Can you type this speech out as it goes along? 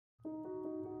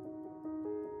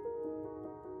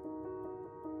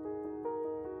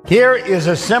Here is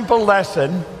a simple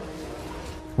lesson.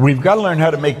 We've got to learn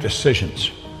how to make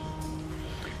decisions.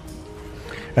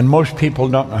 And most people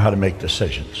don't know how to make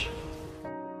decisions.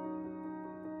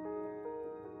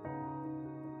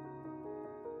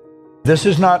 This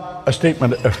is not a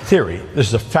statement of theory. This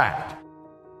is a fact.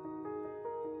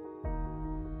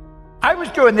 I was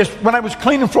doing this when I was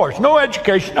cleaning floors. No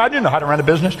education. I didn't know how to run a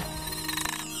business.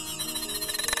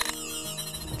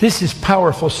 This is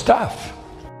powerful stuff.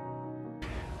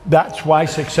 That's why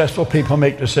successful people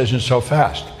make decisions so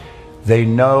fast. They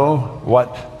know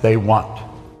what they want.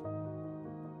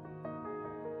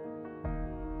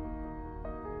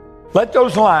 Let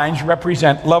those lines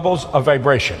represent levels of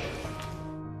vibration.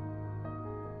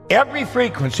 Every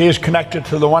frequency is connected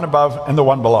to the one above and the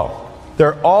one below.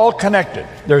 They're all connected.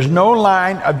 There's no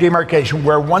line of demarcation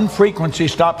where one frequency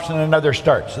stops and another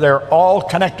starts. They're all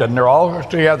connected and they're all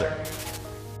together.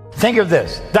 Think of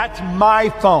this. That's my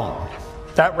phone.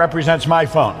 That represents my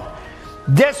phone.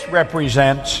 This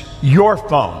represents your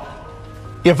phone.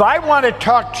 If I want to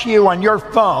talk to you on your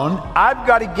phone, I've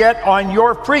got to get on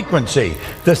your frequency.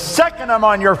 The second I'm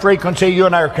on your frequency, you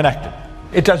and I are connected.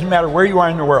 It doesn't matter where you are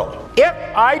in the world. If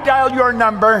I dial your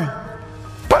number,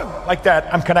 boom, like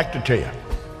that, I'm connected to you.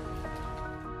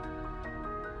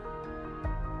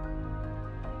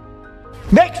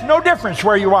 Makes no difference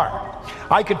where you are.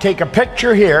 I could take a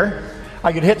picture here,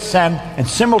 I could hit send, and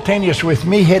simultaneous with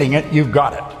me hitting it, you've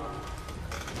got it.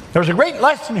 There's a great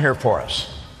lesson here for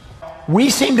us. We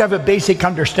seem to have a basic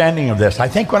understanding of this. I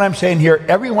think what I'm saying here,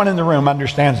 everyone in the room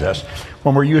understands this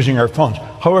when we're using our phones.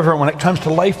 However, when it comes to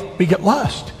life, we get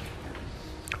lost.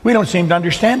 We don't seem to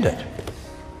understand it.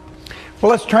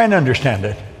 Well, let's try and understand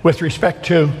it with respect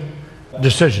to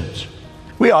decisions.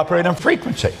 We operate on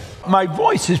frequency. My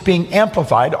voice is being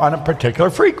amplified on a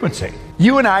particular frequency.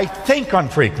 You and I think on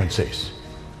frequencies.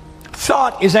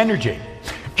 Thought is energy.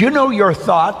 Do you know your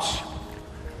thoughts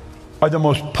are the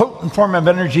most potent form of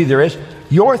energy there is?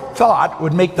 Your thought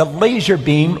would make the laser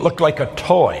beam look like a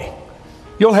toy.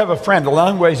 You'll have a friend a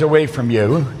long ways away from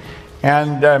you,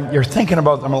 and you're thinking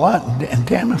about them a lot, and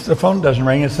damn if the phone doesn't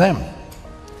ring, it's them.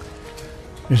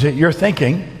 You see, you're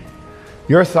thinking,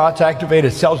 your thoughts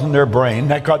activated cells in their brain,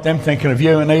 that got them thinking of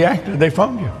you, and they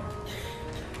phoned you.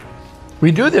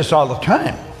 We do this all the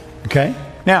time, okay?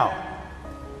 Now,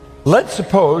 let's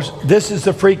suppose this is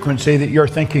the frequency that you're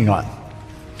thinking on.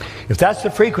 If that's the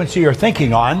frequency you're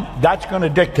thinking on, that's going to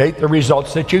dictate the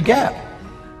results that you get.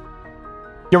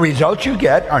 The results you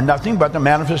get are nothing but the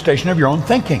manifestation of your own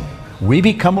thinking. We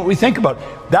become what we think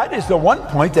about. That is the one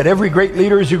point that every great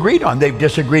leader has agreed on. They've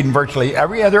disagreed in virtually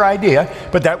every other idea,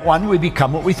 but that one, we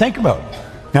become what we think about.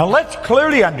 Now let's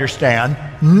clearly understand,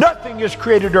 nothing is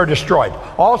created or destroyed.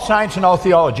 All science and all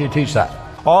theology teach that.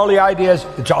 All the ideas,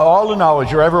 it's all the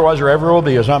knowledge there ever was or ever will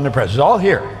be is omnipresent. It's all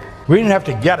here. We didn't have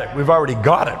to get it. We've already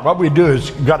got it. What we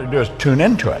got to do is tune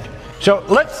into it. So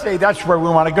let's say that's where we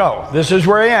want to go. This is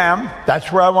where I am.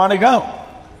 That's where I want to go.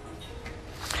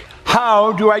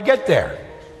 How do I get there?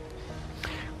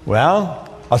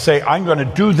 Well, I'll say I'm going to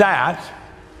do that.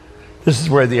 This is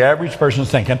where the average person's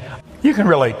thinking. You can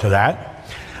relate to that.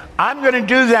 I'm going to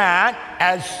do that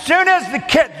as soon as the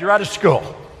kids are out of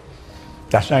school.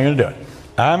 That's not going to do it.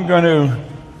 I'm going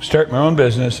to start my own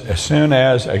business as soon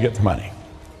as I get the money.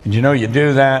 And you know, you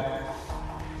do that,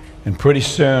 and pretty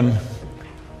soon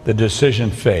the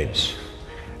decision fades,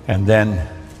 and then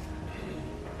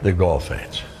the goal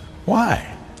fades.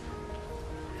 Why?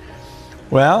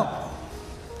 Well,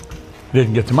 you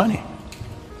didn't get the money,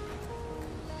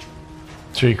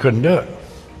 so you couldn't do it.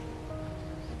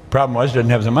 Problem was, you didn't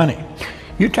have the money.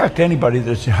 You talk to anybody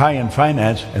that's high in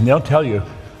finance, and they'll tell you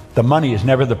the money is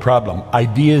never the problem.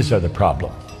 Ideas are the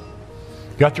problem.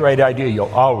 You got the right idea, you'll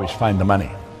always find the money.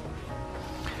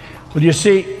 Well, you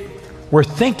see, we're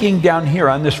thinking down here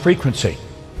on this frequency.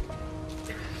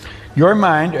 Your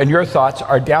mind and your thoughts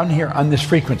are down here on this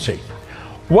frequency.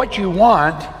 What you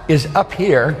want is up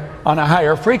here on a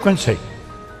higher frequency.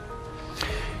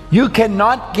 You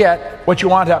cannot get what you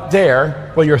want up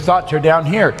there while your thoughts are down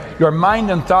here. Your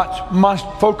mind and thoughts must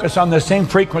focus on the same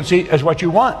frequency as what you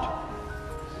want.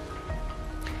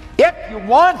 If you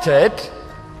want it,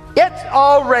 it's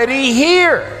already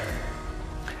here.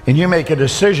 And you make a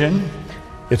decision,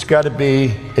 it's got to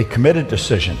be a committed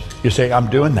decision. You say, I'm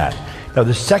doing that. Now,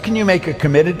 the second you make a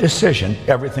committed decision,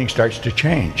 everything starts to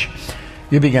change.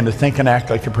 You begin to think and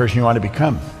act like the person you want to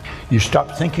become. You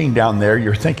stop thinking down there,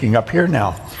 you're thinking up here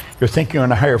now. You're thinking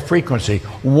on a higher frequency.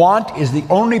 Want is the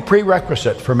only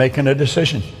prerequisite for making a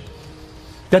decision.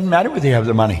 Doesn't matter whether you have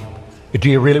the money.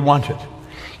 Do you really want it?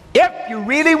 If you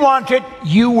really want it,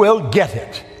 you will get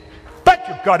it. But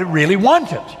you've got to really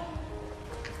want it.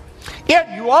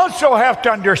 Yet you also have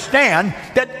to understand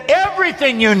that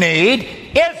everything you need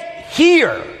is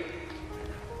here.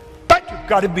 But you've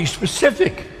got to be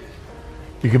specific.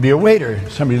 You could be a waiter.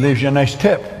 Somebody leaves you a nice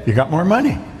tip. You got more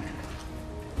money.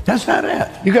 That's not it.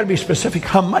 You've got to be specific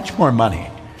how much more money.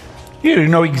 You got to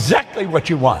know exactly what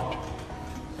you want.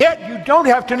 Yet you don't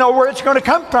have to know where it's going to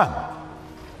come from.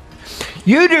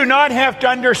 You do not have to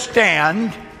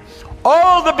understand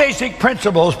all the basic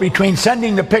principles between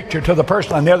sending the picture to the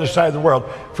person on the other side of the world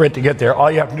for it to get there. All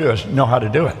you have to do is know how to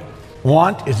do it.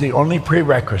 Want is the only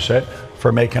prerequisite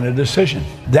for making a decision.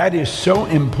 That is so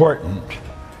important,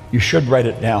 you should write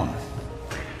it down.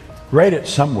 Write it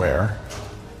somewhere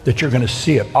that you're going to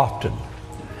see it often.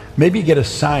 Maybe get a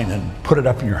sign and put it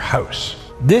up in your house.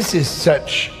 This is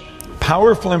such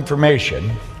powerful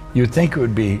information, you'd think it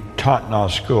would be taught in all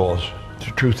schools. The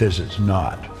truth is it's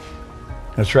not.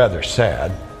 It's rather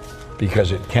sad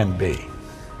because it can be,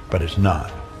 but it's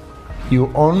not. You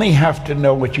only have to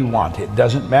know what you want. It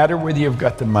doesn't matter whether you've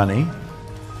got the money.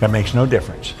 That makes no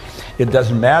difference. It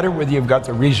doesn't matter whether you've got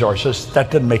the resources. That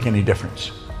doesn't make any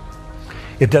difference.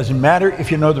 It doesn't matter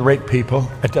if you know the right people.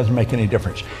 It doesn't make any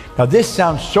difference. Now this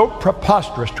sounds so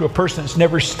preposterous to a person that's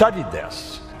never studied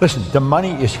this. Listen, the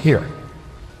money is here.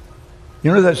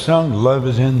 You know that song, Love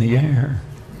is in the Air?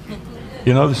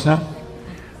 You know the song?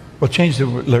 Well, change the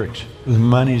lyrics. The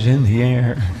money's in the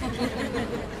air.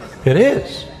 It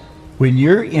is. When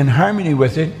you're in harmony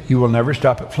with it, you will never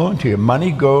stop it flowing to you. Money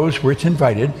goes where it's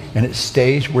invited, and it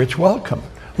stays where it's welcome.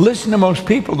 Listen to most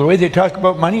people. The way they talk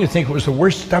about money, you think it was the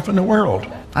worst stuff in the world.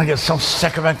 I get so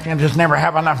sick of it. I just never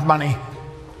have enough money.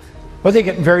 Well, they're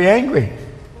getting very angry.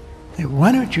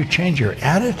 Why don't you change your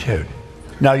attitude?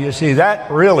 Now, you see, that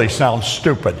really sounds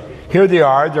stupid. Here they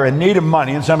are, they're in need of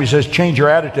money, and somebody says, change your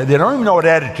attitude. They don't even know what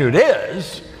attitude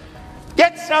is.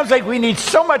 Yet it sounds like we need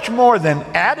so much more than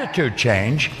attitude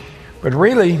change, but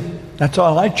really, that's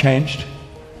all I changed.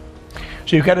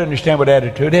 So you've got to understand what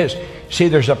attitude is. See,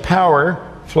 there's a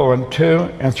power flowing to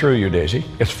and through you, Daisy.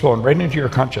 It's flowing right into your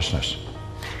consciousness.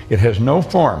 It has no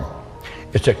form.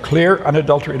 It's a clear,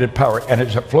 unadulterated power, and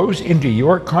as it flows into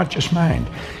your conscious mind,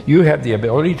 you have the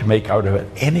ability to make out of it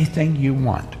anything you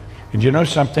want. And you know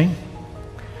something?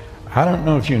 I don't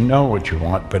know if you know what you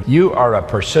want, but you are a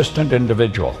persistent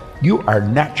individual. You are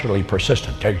naturally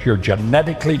persistent. You're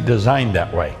genetically designed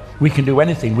that way. We can do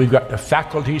anything. We've got the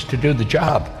faculties to do the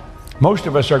job. Most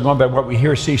of us are going by what we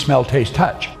hear, see, smell, taste,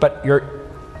 touch. But your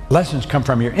lessons come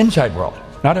from your inside world,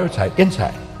 not outside,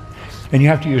 inside. And you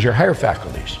have to use your higher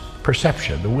faculties.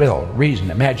 Perception, the will, reason,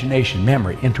 imagination,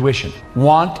 memory, intuition.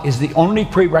 Want is the only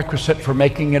prerequisite for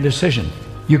making a decision.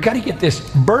 You've got to get this,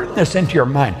 burn this into your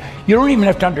mind. You don't even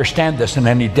have to understand this in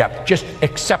any depth. Just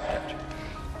accept it.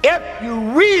 If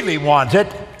you really want it,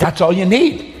 that's all you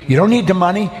need. You don't need the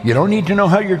money. You don't need to know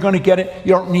how you're going to get it.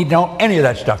 You don't need to know any of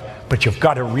that stuff. But you've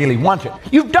got to really want it.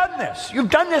 You've done this. You've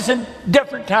done this in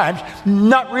different times,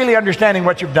 not really understanding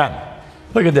what you've done.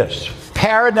 Look at this.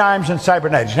 Paradigms in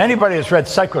Cybernetics. Anybody that's read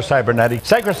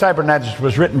Psycho-Cybernetics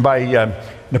was written by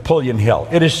Napoleon Hill.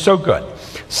 It is so good.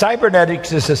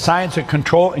 Cybernetics is the science of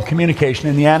control and communication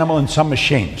in the animal and some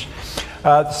machines.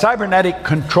 Cybernetic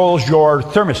controls your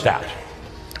thermostat,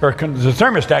 or the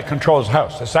thermostat controls the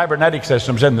house. The cybernetic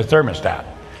system's in the thermostat.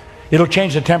 It'll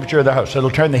change the temperature of the house.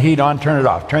 It'll turn the heat on, turn it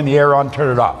off, turn the air on,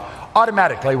 turn it off.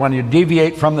 Automatically, when you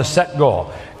deviate from the set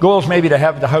goal. Goal's maybe to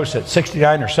have the house at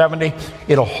 69 or 70.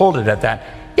 It'll hold it at that.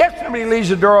 If somebody leaves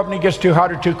the door open, it gets too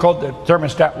hot or too cold, the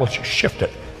thermostat will shift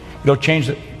it. It'll change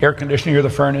the air conditioning or the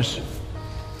furnace.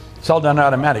 It's all done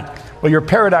automatic. Well, your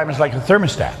paradigm is like a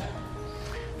thermostat.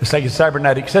 It's like a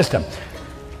cybernetic system.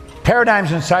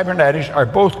 Paradigms and cybernetics are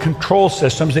both control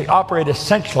systems. They operate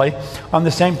essentially on the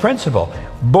same principle.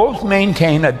 Both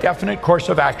maintain a definite course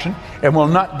of action and will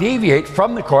not deviate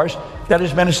from the course that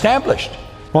has been established.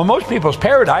 Well, most people's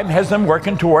paradigm has them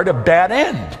working toward a bad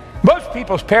end. Most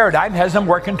people's paradigm has them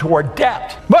working toward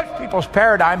debt. Most people's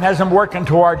paradigm has them working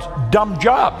towards dumb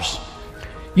jobs.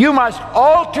 You must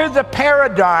alter the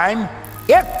paradigm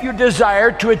if you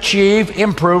desire to achieve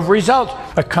improved results.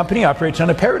 A company operates on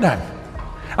a paradigm.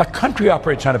 A country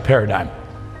operates on a paradigm.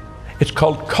 It's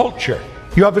called culture.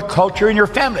 You have a culture in your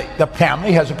family. The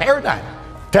family has a paradigm.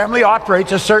 Family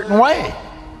operates a certain way.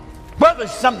 Well,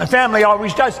 this is something the family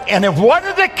always does. And if one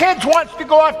of the kids wants to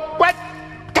go off, what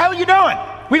the hell are you doing?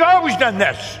 We've always done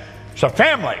this. It's a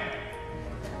family.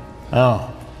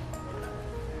 Oh.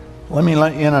 Let me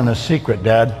let you in on a secret,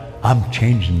 Dad. I'm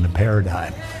changing the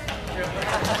paradigm.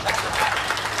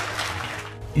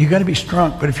 You got to be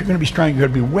strong, but if you're going to be strong, you got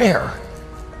to be aware.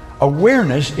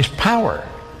 Awareness is power.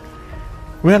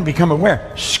 We're going to become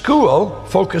aware. School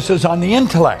focuses on the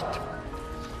intellect.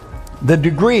 the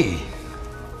degree.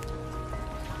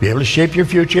 Be able to shape your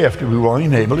future. You have to be willing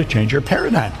and able to change your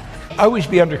paradigm. Always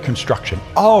be under construction.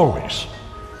 Always.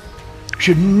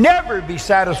 Should never be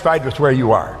satisfied with where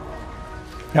you are.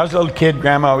 When I was a little kid,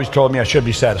 Grandma always told me I should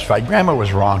be satisfied. Grandma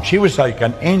was wrong. She was like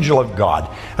an angel of God,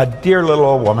 a dear little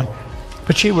old woman,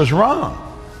 but she was wrong.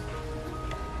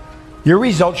 Your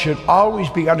results should always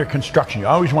be under construction. You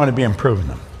always want to be improving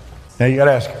them. Now you got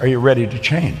to ask, are you ready to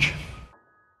change?